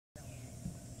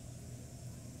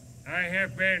I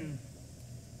have been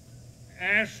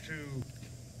asked to,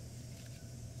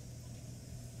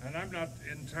 and I'm not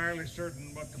entirely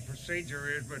certain what the procedure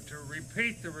is, but to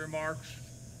repeat the remarks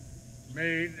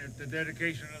made at the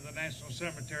dedication of the National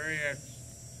Cemetery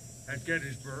at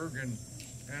Gettysburg,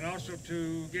 and also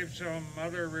to give some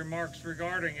other remarks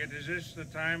regarding it. Is this the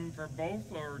time for both,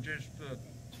 or just the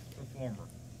former?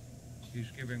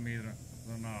 He's giving me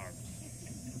the nod.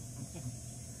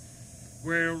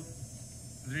 Well,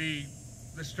 the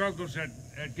struggles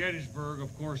at Gettysburg,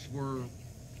 of course, were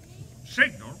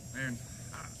signal, and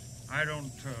I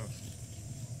don't,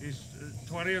 is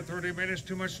 20 or 30 minutes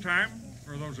too much time?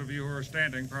 For those of you who are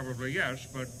standing, probably yes,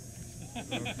 but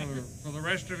for the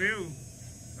rest of you,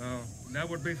 that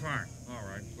would be fine. All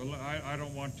right. Well, I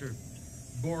don't want to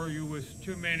bore you with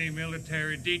too many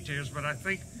military details, but I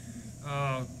think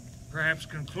perhaps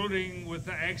concluding with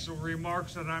the actual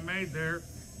remarks that I made there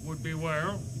would be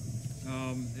well.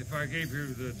 If I gave you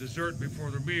the dessert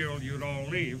before the meal, you'd all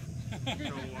leave.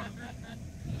 So,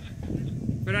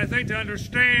 but I think to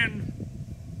understand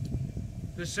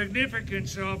the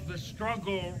significance of the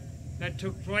struggle that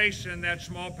took place in that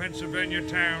small Pennsylvania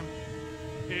town,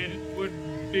 it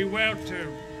would be well to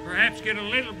perhaps get a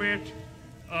little bit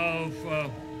of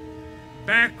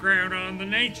background on the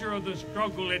nature of the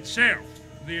struggle itself,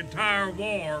 the entire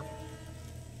war.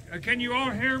 Can you all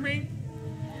hear me?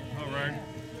 All right.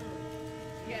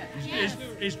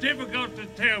 It's difficult to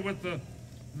tell with the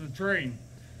train.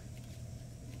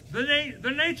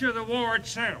 The nature of the war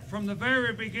itself, from the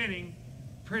very beginning,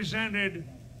 presented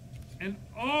an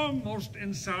almost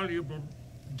insoluble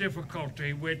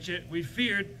difficulty which we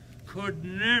feared could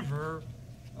never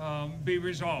be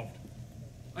resolved.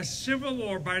 A civil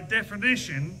war, by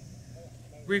definition,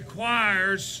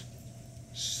 requires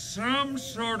some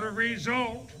sort of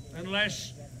result,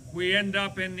 unless we end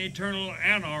up in eternal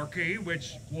anarchy,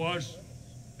 which was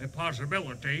a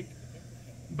possibility.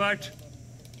 But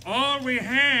all we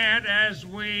had as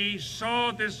we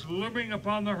saw this looming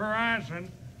upon the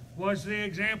horizon was the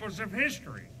examples of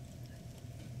history.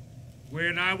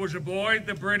 When I was a boy,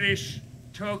 the British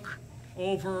took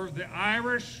over the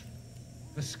Irish,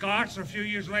 the Scots a few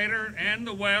years later, and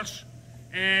the Welsh,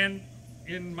 and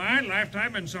in my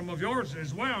lifetime, and some of yours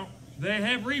as well, they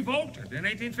have revolted. In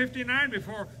 1859,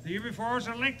 the year before I was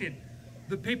elected,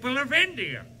 the people of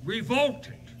India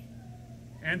revolted.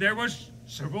 And there was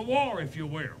civil war, if you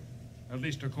will, at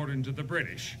least according to the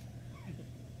British.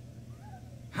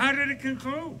 How did it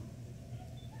conclude?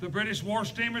 The British war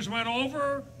steamers went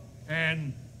over,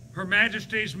 and Her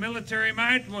Majesty's military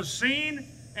might was seen,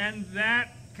 and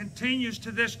that continues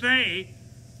to this day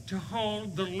to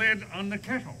hold the lid on the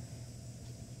kettle.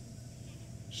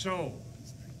 So,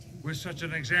 with such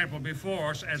an example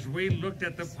before us, as we looked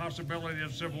at the possibility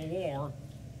of civil war,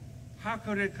 how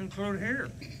could it conclude here?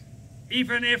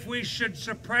 Even if we should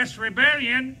suppress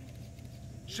rebellion,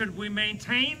 should we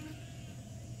maintain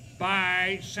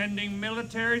by sending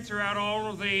military throughout all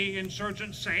of the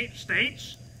insurgent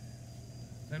states?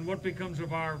 Then what becomes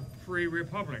of our free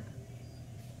republic?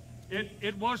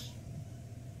 It was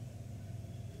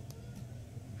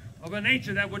of a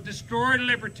nature that would destroy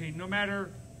liberty no matter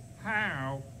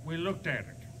how we looked at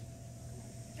it.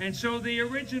 And so the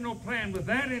original plan, with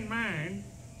that in mind,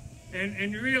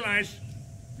 and you realize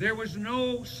there was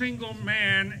no single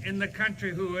man in the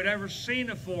country who had ever seen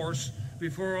a force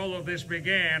before all of this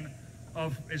began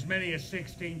of as many as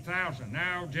 16,000.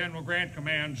 Now General Grant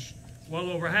commands well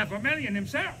over 500,000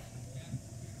 himself.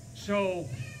 So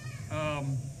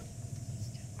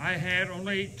I had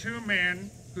only 2 men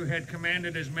who had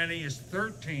commanded as many as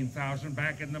 13,000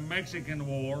 back in the Mexican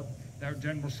War, that were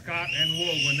General Scott and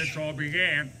Wool, when this all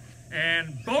began.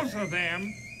 And both of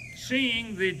them,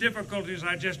 seeing the difficulties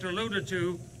I just alluded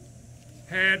to,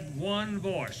 had one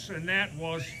voice, and that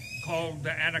was called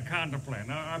the Anaconda Plan.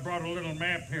 Now, I brought a little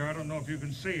map here. I don't know if you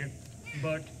can see it,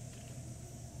 but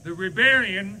the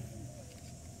rebellion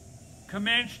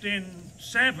commenced in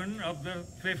 7 of the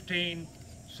 15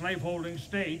 slaveholding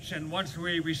states, and once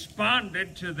we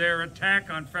responded to their attack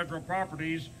on federal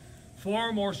properties,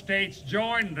 4 more states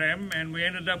joined them, and we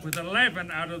ended up with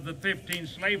 11 out of the 15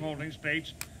 slaveholding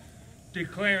states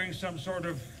declaring some sort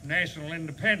of national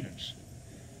independence.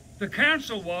 The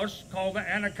council was called the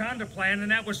Anaconda Plan,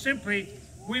 and that was simply,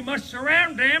 we must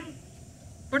surround them,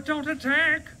 but don't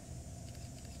attack.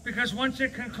 Because once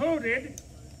it concluded,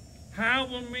 how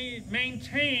will we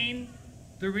maintain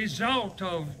the result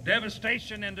of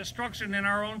devastation and destruction in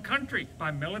our own country?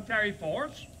 By military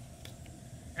force?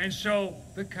 And so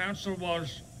the council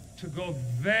was to go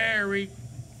very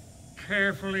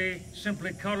carefully,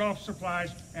 simply cut off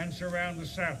supplies and surround the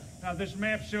South. Now this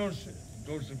map shows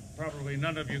probably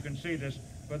none of you can see this,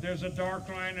 but there's a dark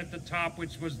line at the top,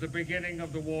 which was the beginning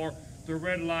of the war. The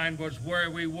red line was where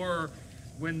we were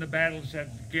when the battles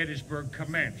at Gettysburg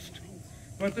commenced.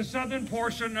 But the southern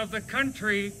portion of the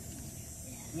country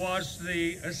was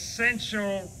the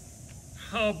essential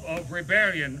hub of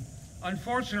rebellion.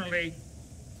 Unfortunately,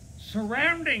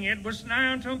 surrounding it was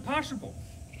nigh unto impossible.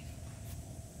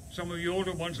 Some of you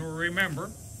older ones will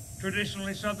remember,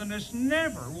 traditionally Southerners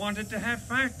never wanted to have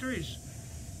factories,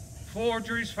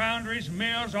 forgeries, foundries,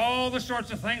 mills, all the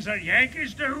sorts of things that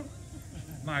Yankees do.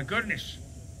 My goodness.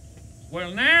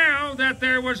 Well, now that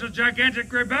there was a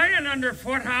gigantic rebellion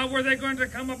underfoot, how were they going to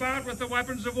come about with the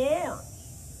weapons of war?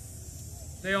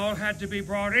 They all had to be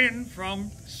brought in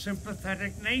from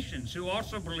sympathetic nations who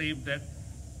also believed that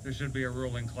there should be a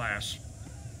ruling class.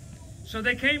 So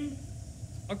they came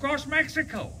across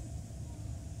Mexico.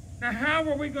 Now, how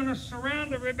are we going to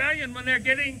surround the rebellion when they're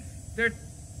getting their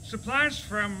supplies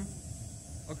from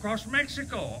across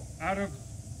Mexico, out of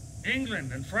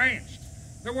England and France?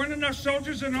 There weren't enough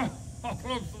soldiers in all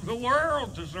of the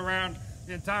world to surround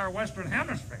the entire Western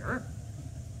Hemisphere.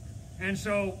 And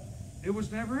so it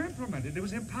was never implemented. It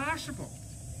was impossible.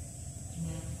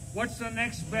 What's the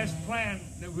next best plan?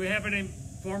 Do we have any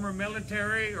former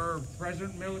military or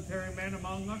present military men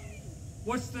among us?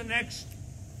 What's the next,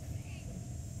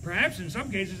 perhaps in some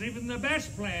cases even the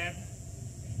best plan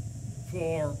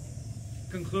for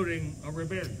concluding a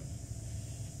rebellion?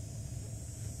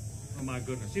 Oh my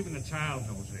goodness, even the child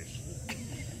knows this.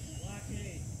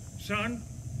 Son,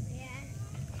 Yeah.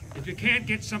 if you can't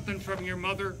get something from your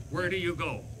mother, where do you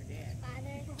go?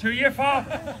 Father. To your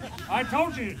father. I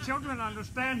told you, children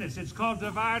understand this. It's called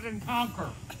divide and conquer.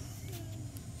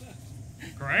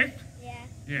 Correct? Yeah.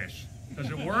 Yes. Does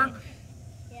it work?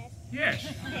 Yes.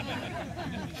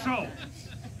 Yes. So,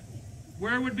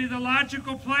 where would be the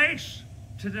logical place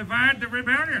to divide the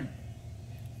rebellion?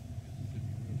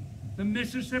 The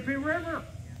Mississippi River.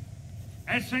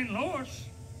 At St. Louis,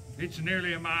 it's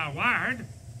nearly a mile wide.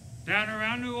 Down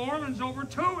around New Orleans, over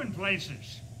 2 in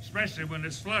places, especially when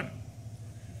it's flooded.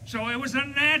 So it was a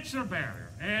natural barrier,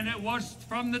 and it was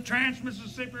from the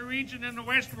Trans-Mississippi region in the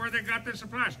west where they got their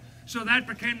supplies. So that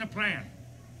became the plan.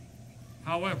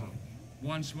 However,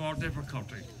 one small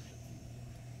difficulty.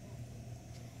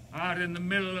 Out in the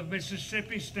middle of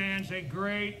Mississippi stands a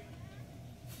great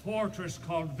fortress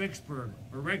called Vicksburg,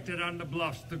 erected on the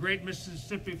bluffs. The great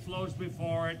Mississippi flows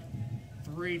before it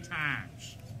 3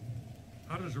 times.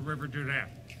 How does a river do that?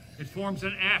 It forms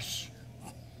an S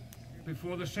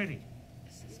before the city.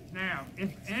 Now,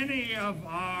 if any of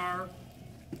our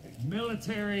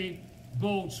military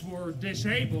boats were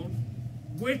disabled,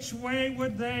 which way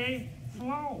would they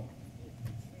flow?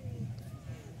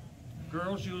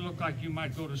 Girls, you look like you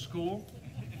might go to school.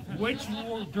 Which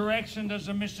direction does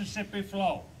the Mississippi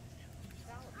flow?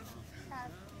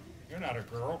 You're not a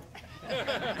girl.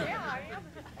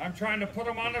 I'm trying to put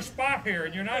them on the spot here,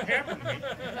 and you're not helping me.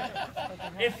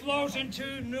 It flows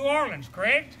into New Orleans,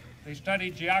 correct? They study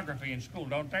geography in school,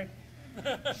 don't they?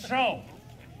 So,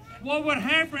 what would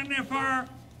happen if our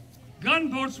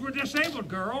gunboats were disabled,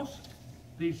 girls?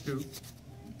 These 2.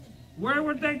 Where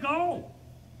would they go?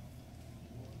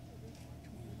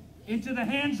 Into the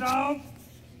hands of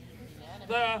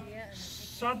the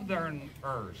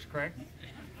Southerners, correct?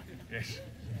 Yes.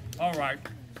 All right.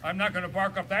 I'm not going to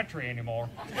bark up that tree anymore.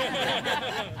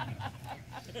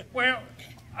 Well,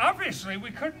 obviously, we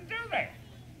couldn't do that.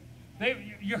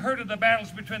 You heard of the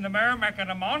battles between the Merrimack and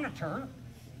the Monitor.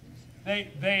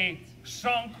 They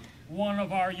sunk one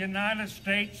of our United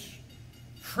States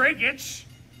frigates,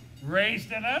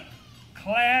 raised it up,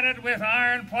 clad it with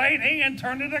iron plating, and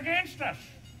turned it against us.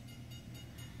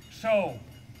 So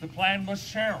the plan was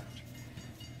shelved.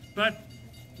 But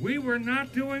we were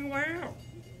not doing well.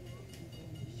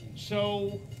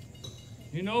 So,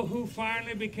 you know who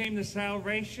finally became the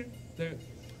salvation?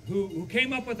 Who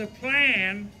came up with a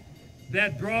plan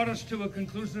that brought us to a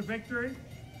conclusive victory?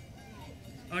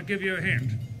 I'll give you a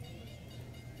hint.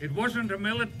 It wasn't a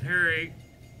military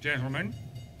gentleman.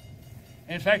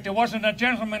 In fact, it wasn't a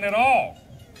gentleman at all.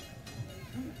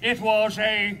 It was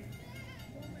a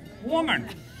woman,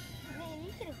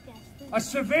 a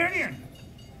civilian.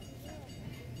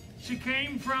 She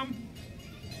came from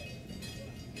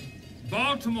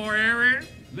Baltimore area,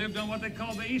 lived on what they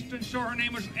call the Eastern Shore. Her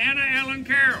name was Anna Ellen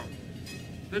Carroll,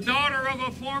 the daughter of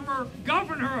a former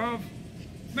governor of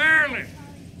Maryland.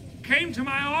 Came to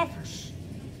my office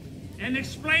and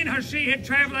explained how she had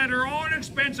traveled at her own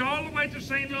expense all the way to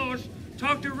St. Louis,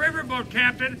 talked to a riverboat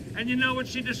captain, and you know what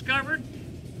she discovered?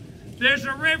 There's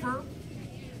a river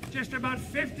just about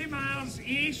 50 miles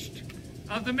east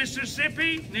of the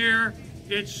Mississippi near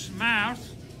its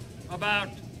mouth about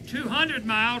 200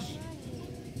 miles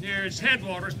near its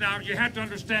headwaters. Now, you have to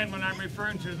understand when I'm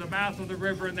referring to the mouth of the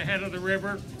river and the head of the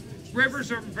river,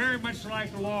 rivers are very much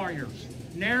like lawyers.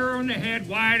 Narrow in the head,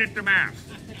 wide at the mouth.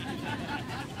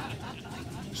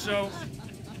 So,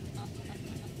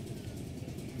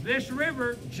 this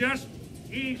river, just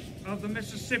east of the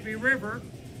Mississippi River,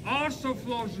 also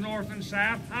flows north and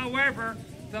south. However,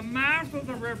 the mouth of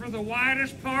the river, the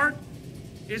widest part,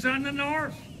 is on the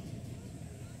north.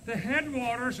 The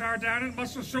headwaters are down in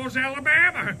Muscle Shoals,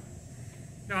 Alabama.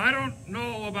 Now, I don't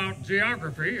know about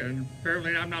geography, and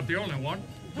apparently I'm not the only one,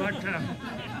 but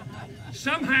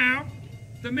somehow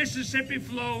the Mississippi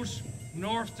flows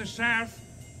north to south,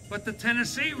 but the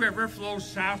Tennessee River flows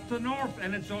south to north,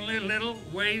 and it's only a little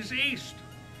ways east.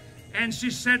 And she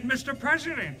said, Mr.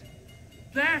 President,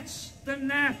 that's the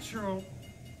natural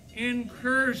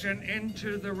incursion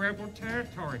into the rebel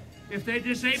territory. If they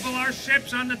disable our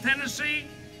ships on the Tennessee,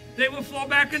 they will flow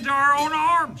back into our own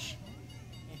arms.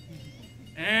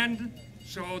 And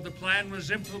so the plan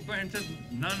was implemented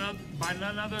by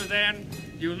none other than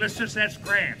Ulysses S.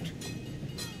 Grant.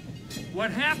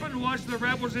 What happened was the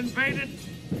rebels invaded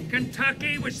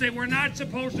Kentucky, which they were not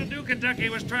supposed to do. Kentucky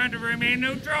was trying to remain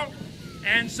neutral.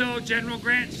 And so General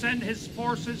Grant sent his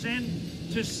forces in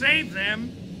to save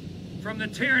them from the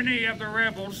tyranny of the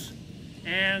rebels.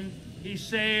 And he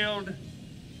sailed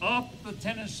up the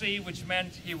Tennessee, which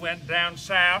meant he went down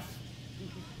south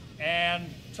and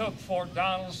took Fort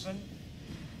Donelson.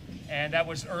 And that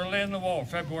was early in the war,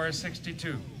 February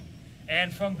 '62.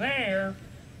 And from there,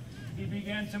 he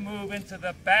began to move into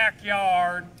the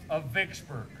backyard of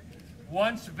Vicksburg.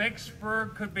 Once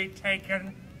Vicksburg could be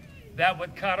taken, that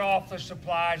would cut off the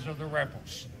supplies of the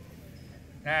rebels.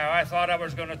 Now, I thought I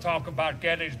was going to talk about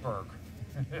Gettysburg.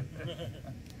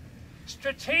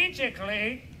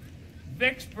 Strategically,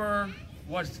 Vicksburg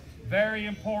was very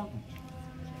important.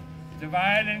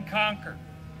 Divide and conquer.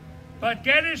 But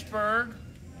Gettysburg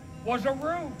was a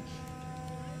ruse.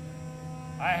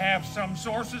 I have some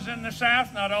sources in the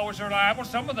South, not always reliable.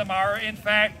 Some of them are, in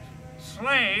fact,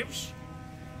 slaves.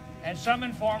 And some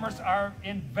informers are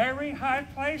in very high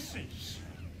places.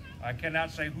 I cannot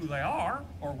say who they are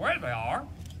or where they are.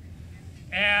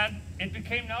 And it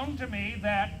became known to me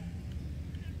that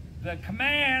the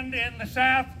command in the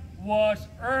South was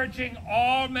urging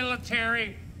all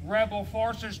military rebel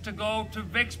forces to go to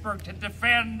Vicksburg to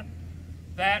defend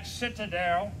that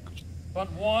citadel.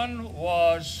 But one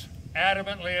was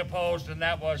adamantly opposed, and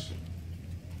that was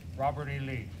Robert E.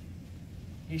 Lee.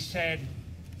 He said,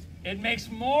 it makes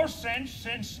more sense,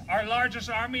 since our largest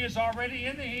army is already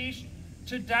in the east,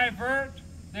 to divert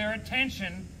their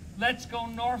attention. Let's go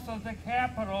north of the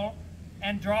capital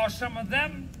and draw some of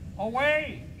them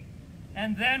away.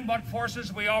 And then what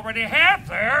forces we already have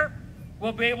there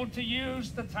will be able to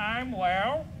use the time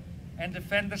well and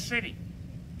defend the city.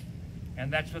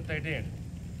 And that's what they did.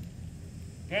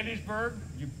 Gettysburg,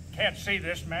 you can't see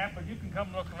this map, but you can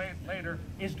come look later,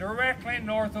 is directly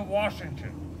north of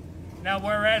Washington. Now,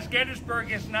 whereas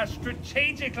Gettysburg is not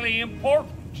strategically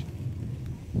important,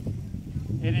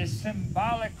 it is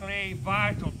symbolically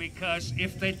vital, because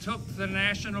if they took the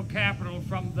national capital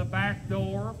from the back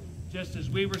door, just as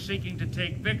we were seeking to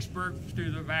take Vicksburg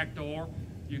through the back door,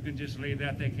 you can just leave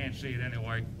that, they can't see it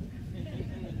anyway.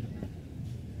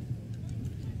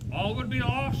 All would be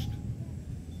lost.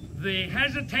 The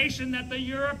hesitation that the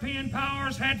European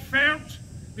powers had felt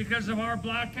because of our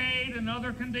blockade and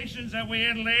other conditions that we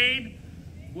had laid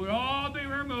would all be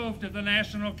removed if the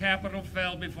national capital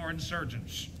fell before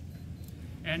insurgents.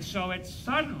 And so it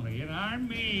suddenly, and I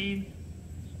mean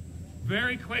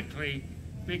very quickly,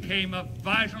 became a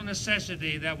vital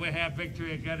necessity that we have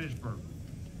victory at Gettysburg.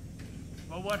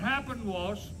 Well, what happened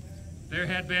was there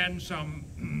had been some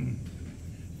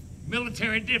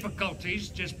military difficulties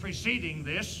just preceding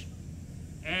this,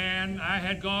 and I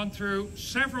had gone through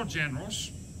several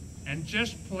generals and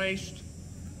just placed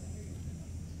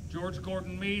George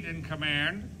Gordon Meade in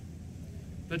command.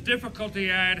 The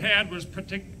difficulty I had had was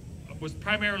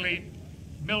primarily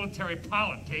military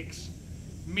politics.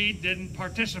 Meade didn't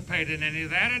participate in any of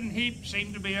that, and he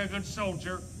seemed to be a good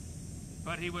soldier,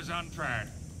 but he was untried.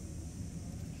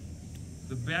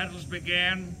 The battles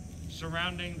began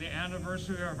surrounding the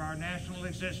anniversary of our national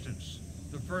existence,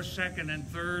 the 1st, 2nd, and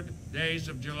 3rd days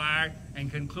of July,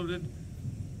 and concluded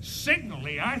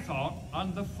signally, I thought,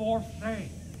 on the 4th day.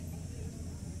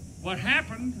 What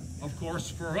happened, of course,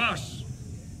 for us,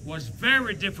 was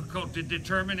very difficult to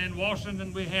determine. In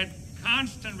Washington, we had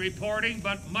constant reporting,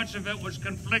 but much of it was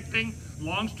conflicting.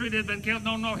 Longstreet had been killed.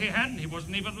 No, he hadn't. He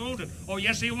wasn't even wounded. Oh,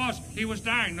 yes, he was. He was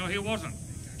dying. No, he wasn't.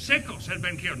 Sickles had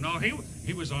been killed. No,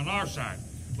 he was on our side.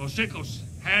 Well, Sickles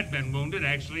had been wounded.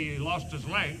 Actually, he lost his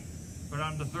leg. But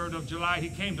on the 3rd of July, he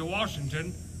came to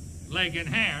Washington, leg in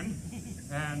hand,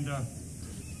 and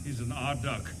he's an odd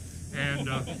duck, and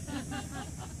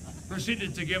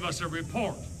proceeded to give us a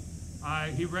report.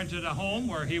 He rented a home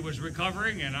where he was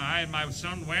recovering, and I and my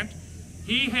son went.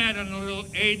 He had a little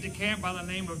aide-de-camp by the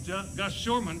name of Gus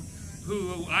Shurman,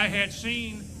 who I had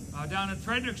seen down in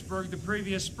Fredericksburg the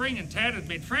previous spring, and Tad had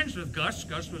made friends with Gus.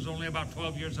 Gus was only about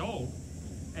 12 years old,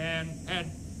 and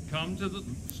had come to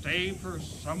stay for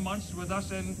some months with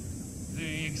us in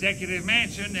the executive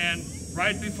mansion. And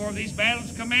right before these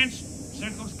battles commenced,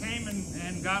 Sickles came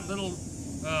and got little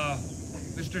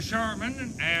Mr.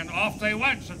 Sherman, and off they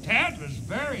went. So Tad was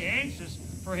very anxious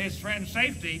for his friend's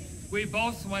safety. We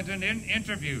both went and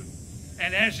interviewed.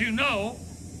 And as you know,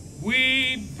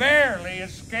 we barely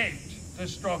escaped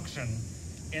destruction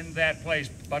in that place.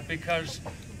 But because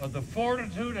of the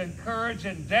fortitude and courage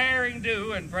and daring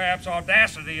do and perhaps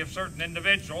audacity of certain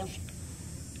individuals,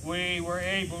 we were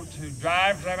able to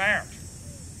drive them out.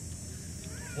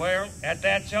 Well, at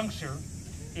that juncture,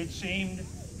 it seemed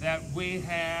that we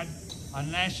had a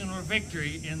national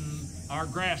victory in our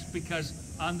grasp, because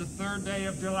on the 3rd day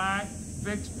of July,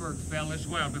 Vicksburg fell as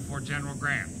well before General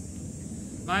Grant.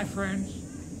 My friends,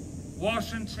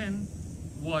 Washington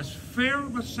was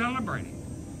filled with celebrating.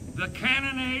 The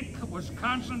cannonade was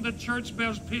constant, the church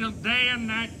bells pealed day and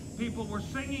night. People were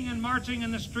singing and marching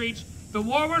in the streets. The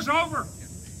war was over,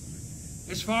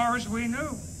 as far as we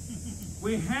knew.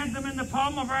 We had them in the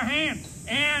palm of our hand,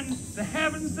 and the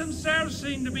heavens themselves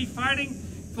seemed to be fighting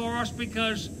for us,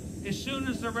 because as soon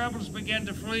as the rebels began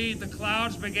to flee, the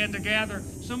clouds began to gather.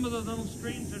 Some of the little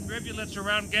streams and rivulets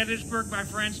around Gettysburg, my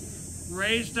friends,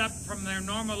 raised up from their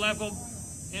normal level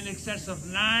in excess of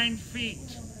 9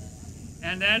 feet.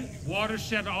 And that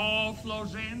watershed all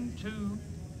flows into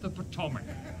the Potomac,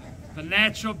 the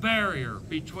natural barrier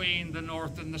between the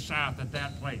North and the South at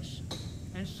that place.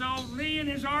 And so Lee and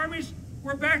his armies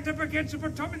were backed up against the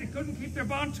Potomac. They couldn't keep their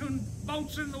pontoon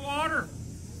boats in the water.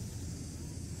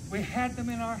 We had them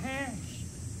in our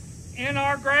hands, in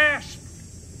our grasp.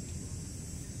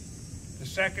 The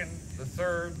 2nd, the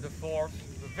 3rd, the 4th,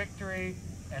 the victory,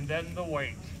 and then the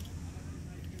wait.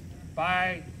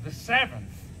 By the 7th,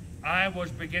 I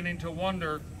was beginning to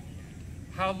wonder,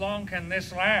 how long can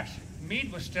this last?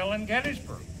 Meade was still in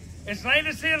Gettysburg. As late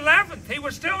as the 11th, he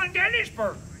was still in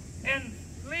Gettysburg. And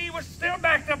Lee was still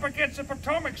backed up against the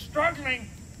Potomac, struggling,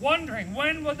 wondering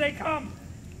when would they come,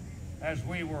 as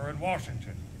we were in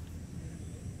Washington.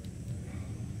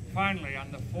 Finally,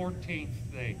 on the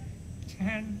 14th day,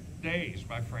 10 days,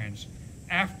 my friends,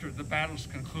 after the battles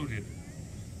concluded,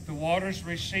 the waters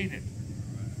receded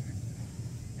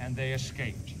and they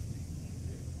escaped.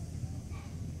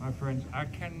 My friends, I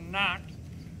cannot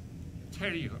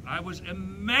tell you, I was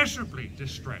immeasurably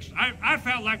distressed. I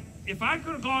felt like if I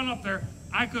could have gone up there,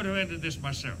 I could have ended this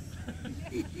myself.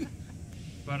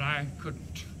 But I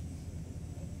couldn't.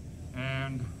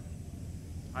 And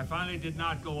I finally did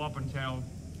not go up until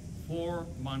 4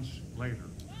 months later.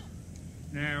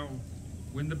 Now,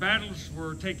 when the battles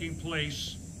were taking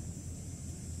place,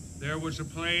 there was a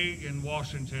plague in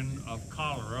Washington of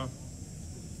cholera.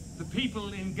 The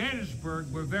people in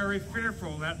Gettysburg were very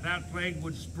fearful that that plague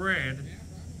would spread.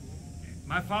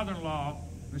 My father-in-law,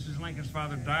 Mrs. Lincoln's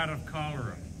father, died of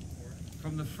cholera.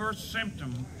 From the first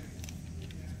symptom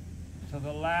to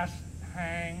the last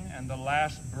hang and the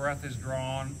last breath is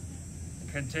drawn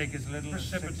can take as little as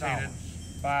 6 hours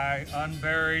by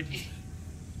unburied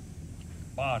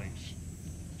bodies.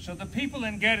 So the people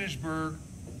in Gettysburg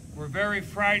were very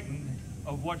frightened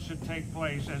of what should take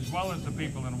place, as well as the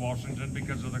people in Washington,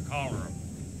 because of the cholera.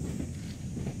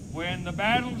 When the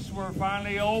battles were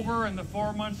finally over and the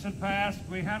 4 months had passed,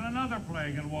 we had another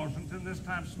plague in Washington, this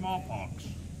time smallpox.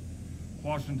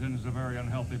 Washington is a very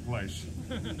unhealthy place.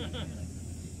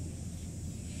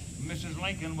 Mrs.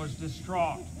 Lincoln was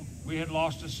distraught. We had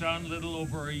lost a son little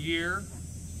over a year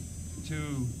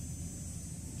to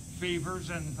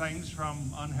fevers and things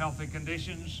from unhealthy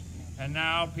conditions. And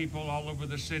now people all over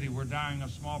the city were dying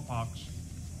of smallpox.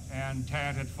 And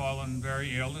Tad had fallen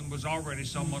very ill and was already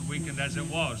somewhat weakened as it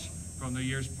was from the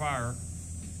years prior.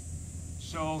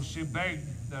 So she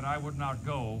begged that I would not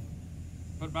go.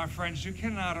 But my friends, you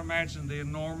cannot imagine the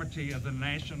enormity of the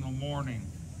national mourning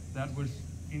that was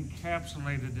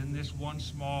encapsulated in this one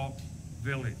small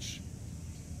village.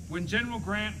 When General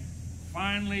Grant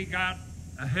finally got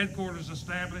a headquarters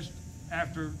established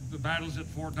after the battles at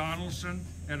Fort Donelson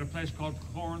at a place called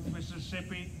Corinth,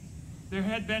 Mississippi, there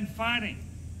had been fighting.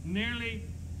 Nearly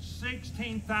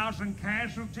 16,000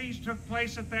 casualties took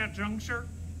place at that juncture.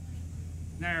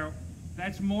 Now,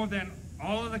 that's more than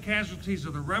all of the casualties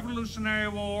of the Revolutionary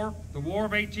War, the War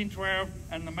of 1812,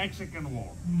 and the Mexican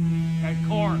War. At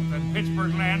Corinth and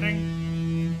Pittsburgh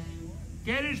Landing,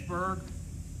 Gettysburg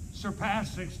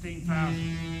surpassed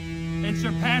 16,000. It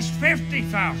surpassed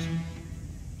 50,000.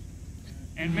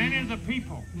 And many of the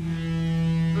people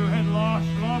who had lost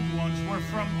loved ones were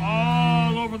from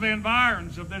all over the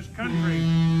environs of this country.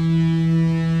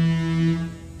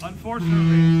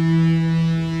 Unfortunately,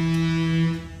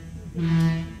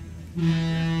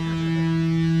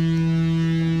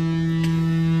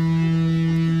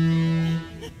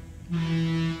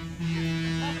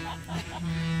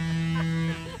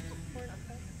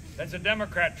 that's a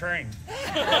Democrat train.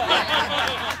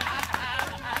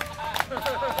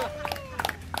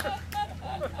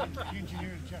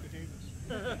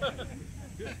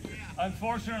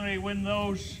 Unfortunately, when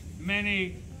those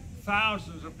many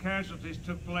thousands of casualties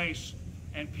took place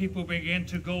and people began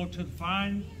to go to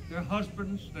find their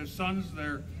husbands, their sons,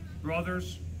 their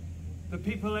brothers, the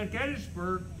people at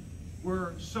Gettysburg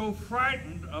were so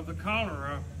frightened of the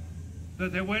cholera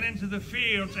that they went into the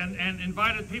fields and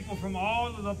invited people from all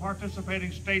of the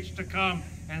participating states to come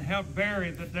and help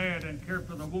bury the dead and care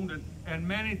for the wounded, and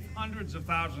many hundreds of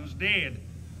thousands did.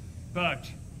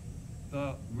 But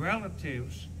the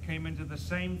relatives came into the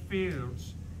same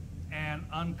fields and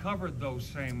uncovered those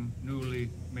same newly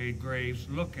made graves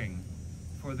looking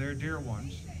for their dear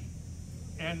ones.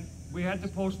 And we had to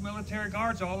post military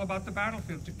guards all about the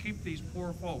battlefield to keep these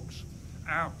poor folks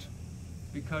out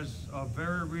because of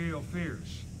very real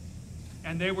fears.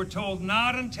 And they were told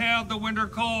not until the winter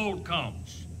cold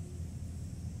comes.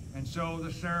 And so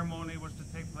the ceremony was to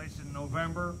take place in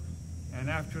November, and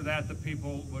after that the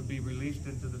people would be released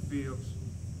into the fields.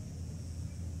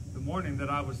 The morning that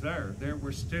I was there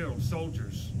were still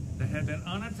soldiers that had been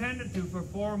unattended to for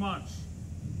 4 months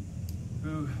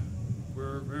who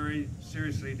were very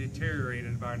seriously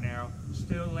deteriorated by now,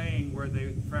 still laying where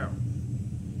they fell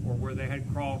or where they had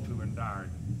crawled to and died.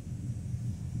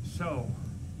 So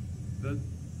the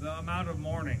amount of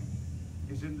mourning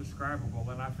is indescribable,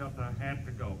 and I felt I had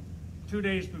to go. 2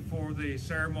 days before the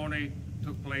ceremony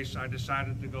took place, I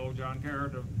decided to go. John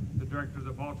Garrett, the director of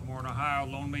the Baltimore and Ohio,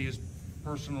 loaned me his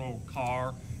personal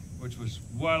car, which was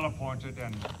well appointed,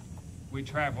 and we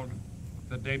traveled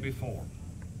the day before.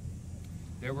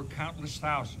 There were countless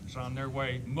thousands on their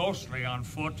way, mostly on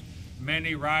foot,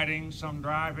 many riding, some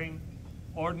driving,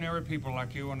 ordinary people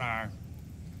like you and I,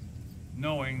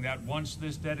 knowing that once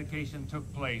this dedication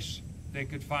took place, they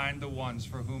could find the ones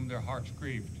for whom their hearts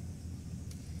grieved.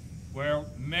 Well,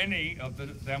 many of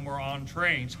them were on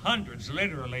trains. Hundreds,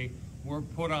 literally, were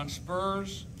put on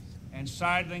spurs and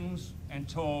sidings and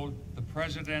told the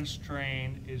president's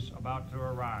train is about to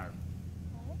arrive.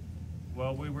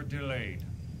 Well, we were delayed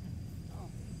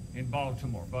in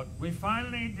Baltimore, but we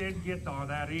finally did get there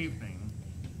that evening.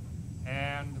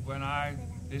 And when I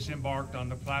disembarked on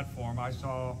the platform, I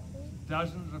saw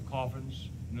dozens of coffins,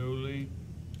 newly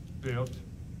built,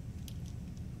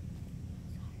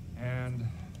 and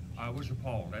I was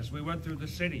appalled. As we went through the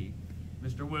city,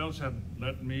 Mr. Wills had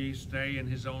let me stay in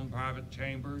his own private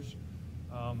chambers.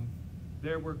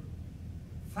 There were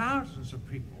thousands of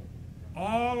people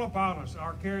all about us.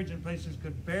 Our carriage and places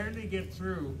could barely get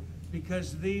through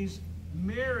because these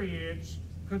myriads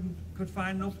could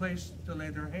find no place to lay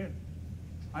their head.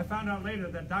 I found out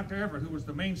later that Dr. Everett, who was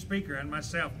the main speaker, and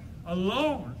myself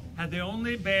alone had the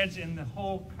only beds in the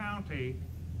whole county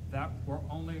that were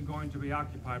only going to be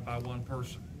occupied by one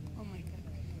person. Oh my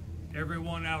God.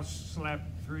 Everyone else slept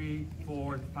 3,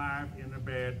 4, 5 in a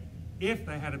bed, if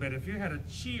they had a bed. If you had a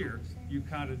chair, you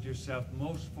counted yourself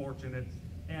most fortunate,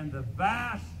 and the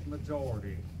vast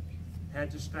majority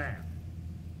had to stand.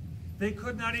 They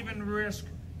could not even risk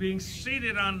being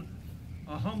seated on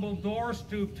a humble door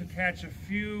stoop to catch a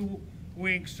few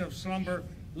winks of slumber,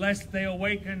 lest they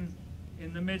awaken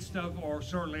in the midst of or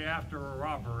shortly after a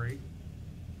robbery,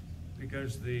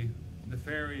 because the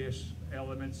nefarious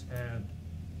elements had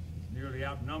nearly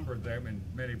outnumbered them in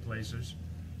many places.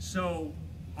 So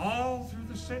all through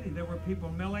the city there were people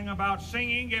milling about,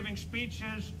 singing, giving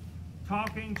speeches,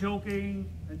 talking, joking,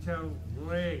 until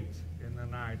late in the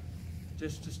night,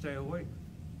 just to stay awake.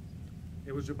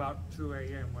 It was about 2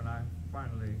 a.m. when I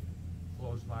finally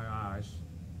closed my eyes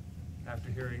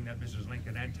after hearing that Mrs.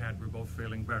 Lincoln and Tad were both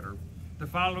feeling better. The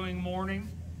following morning,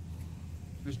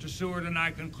 Mr. Seward and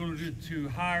I concluded to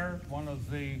hire one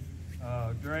of the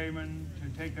draymen to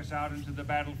take us out into the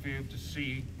battlefield to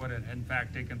see what had in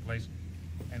fact taken place.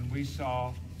 And we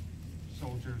saw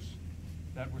soldiers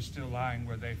that were still lying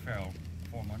where they fell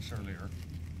 4 months earlier.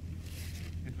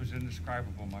 It was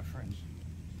indescribable, my friends.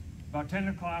 About 10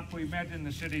 o'clock, we met in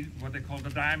the city, what they call the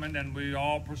Diamond, and we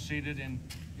all proceeded in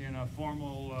a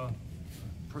formal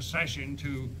procession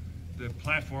to the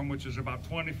platform, which is about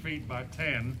 20 feet by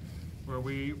 10, where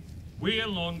we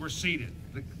alone were seated.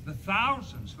 The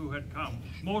thousands who had come,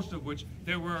 most of which,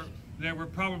 there were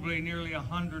probably nearly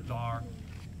 100 there,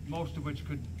 most of which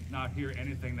could not hear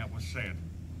anything that was said.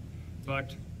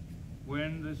 But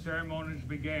when the ceremonies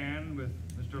began, with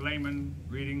Mr. Lehman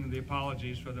reading the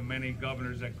apologies for the many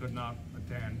governors that could not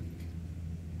attend,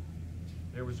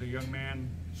 there was a young man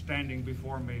standing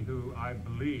before me who I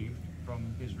believed,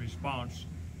 from his response,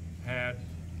 had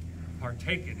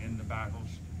partaken in the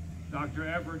battles. Dr.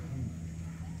 Everett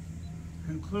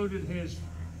concluded his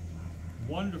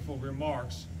wonderful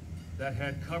remarks that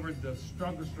had covered the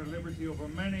struggles for liberty over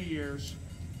many years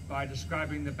by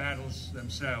describing the battles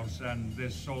themselves, and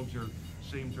this soldier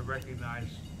seemed to recognize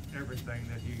everything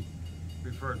that he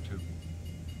referred to.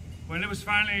 When it was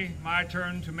finally my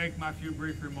turn to make my few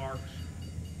brief remarks,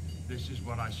 this is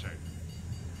what I said.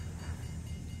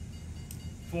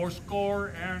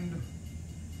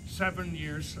 77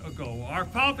 years ago, our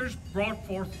fathers brought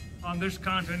forth on this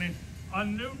continent a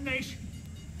new nation,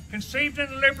 conceived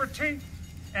in liberty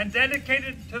and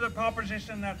dedicated to the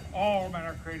proposition that all men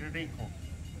are created equal.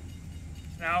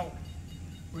 Now,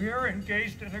 we are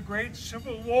engaged in a great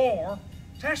civil war,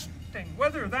 testing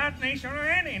whether that nation or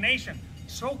any nation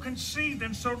so conceived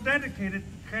and so dedicated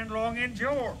can long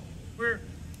endure. We're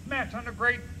met on the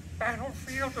great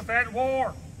battlefield of that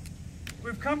war.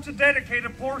 We've come to dedicate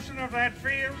a portion of that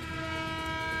field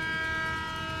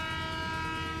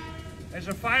as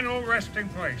a final resting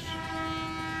place.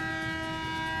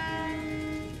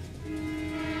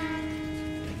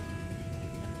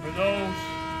 For those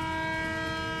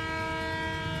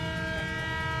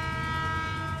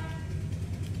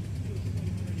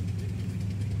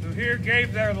who here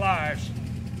gave their lives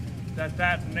that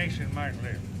that nation might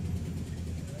live.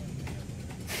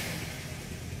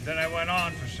 Then I went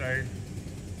on to say,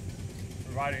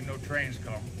 providing no trains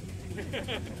come,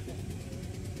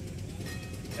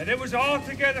 that it was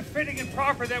altogether fitting and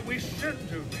proper that we should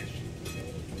do this.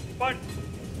 But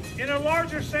in a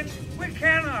larger sense, we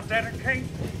cannot dedicate,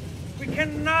 we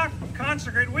cannot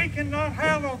consecrate, we cannot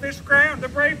hallow this ground. The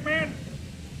brave men,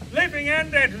 living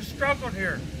and dead, who struggled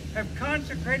here, have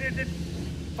consecrated it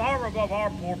far above our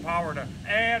poor power to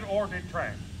add or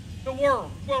detract. The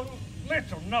world will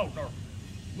little note or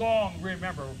long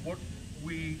remember what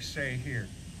we say here,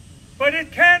 but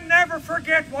it can never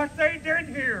forget what they did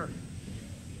here.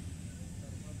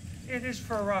 It is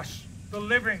for us, the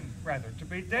living rather, to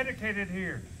be dedicated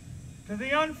here to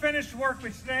the unfinished work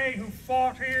which they who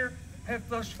fought here have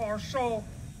thus far so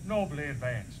nobly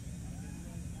advanced.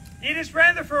 It is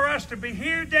rather for us to be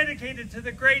here dedicated to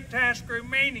the great task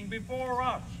remaining before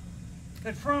us,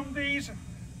 that from these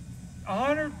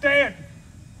honored dead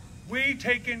we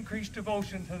take increased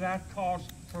devotion to that cause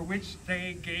for which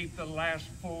they gave the last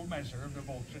full measure of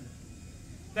devotion.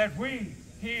 That we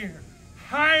here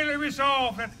highly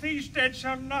resolve that these dead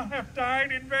shall not have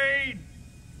died in vain.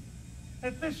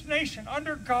 That this nation,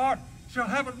 under God, shall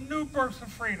have a new birth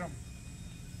of freedom.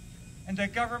 And the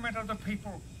government of the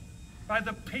people, by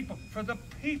the people, for the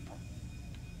people,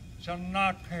 shall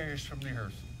not perish from the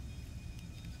earth.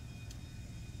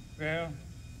 Well,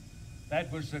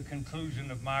 that was the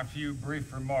conclusion of my few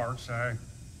brief remarks. I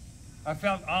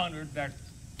felt honored that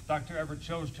Dr. Everett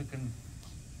chose to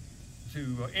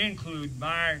include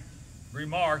my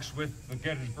remarks with the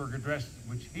Gettysburg Address,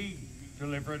 which he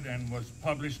delivered and was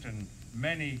published in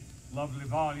many lovely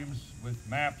volumes with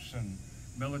maps and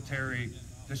military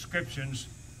descriptions.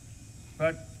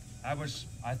 But I was,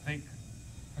 I think,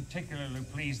 particularly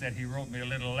pleased that he wrote me a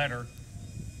little letter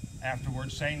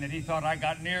afterwards saying that he thought I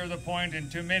got nearer the point in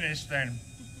 2 minutes than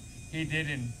he did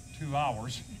in 2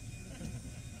 hours.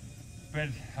 But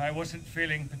I wasn't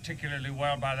feeling particularly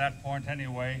well by that point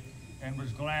anyway, and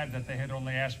was glad that they had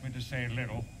only asked me to say a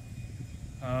little.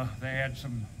 They had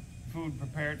some food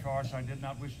prepared for us I did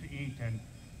not wish to eat, and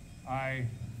I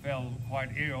fell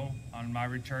quite ill on my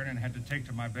return and had to take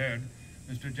to my bed.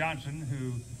 Mr. Johnson,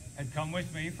 who had come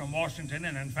with me from Washington,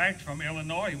 and in fact from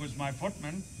Illinois, he was my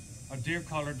footman, a dear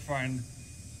colored friend,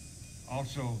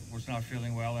 also was not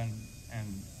feeling well and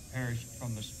perished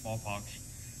from the smallpox.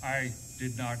 I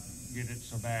did not get it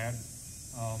so bad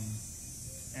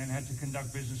and had to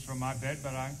conduct business from my bed,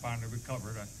 but I finally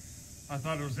recovered. I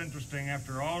thought it was interesting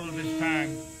after all of this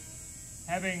time,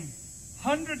 having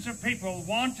hundreds of people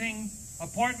wanting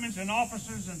appointments in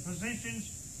offices and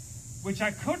positions which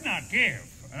I could not give.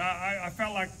 And I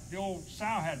felt like the old sow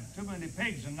had too many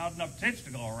pigs and not enough tits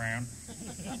to go around.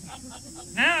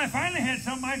 Now I finally had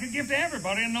something I could give to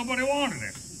everybody and nobody wanted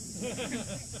it.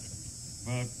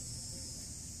 But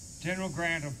General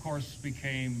Grant, of course,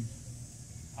 became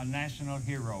a national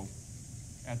hero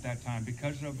at that time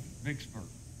because of Vicksburg.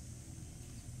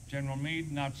 General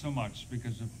Meade, not so much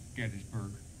because of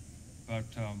Gettysburg. But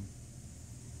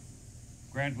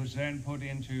Grant was then put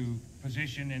into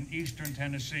position in eastern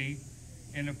Tennessee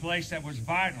in a place that was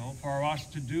vital for us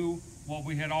to do what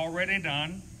we had already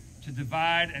done, to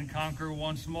divide and conquer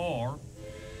once more.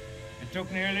 It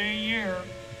took nearly a year,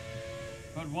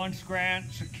 but once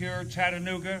Grant secured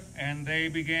Chattanooga and they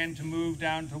began to move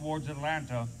down towards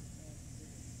Atlanta,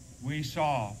 we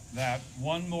saw that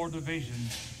one more division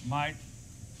might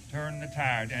turn the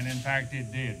tide, and in fact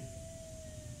it did.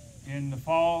 In the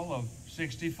fall of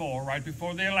 '64, right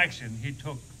before the election, he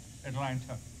took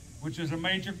Atlanta, which was a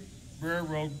major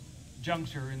railroad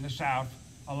juncture in the South,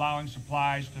 allowing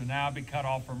supplies to now be cut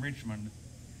off from Richmond.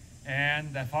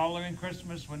 And the following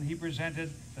Christmas, when he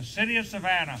presented the city of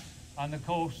Savannah on the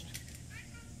coast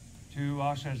to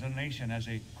us as a nation as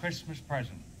a Christmas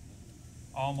present,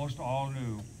 almost all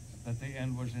knew that the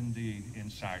end was indeed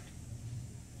in sight.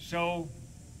 So,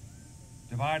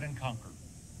 divide and conquer.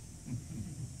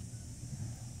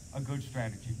 A good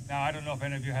strategy. Now, I don't know if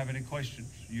any of you have any questions.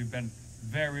 You've been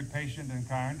very patient and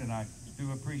kind, and I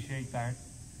do appreciate that.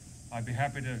 I'd be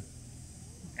happy to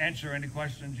answer any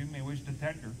questions you may wish to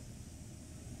tender.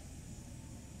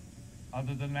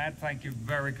 Other than that, thank you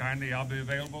very kindly. I'll be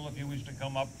available if you wish to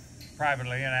come up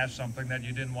privately and ask something that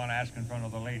you didn't want to ask in front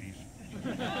of the ladies.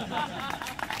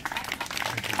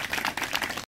 Thank you.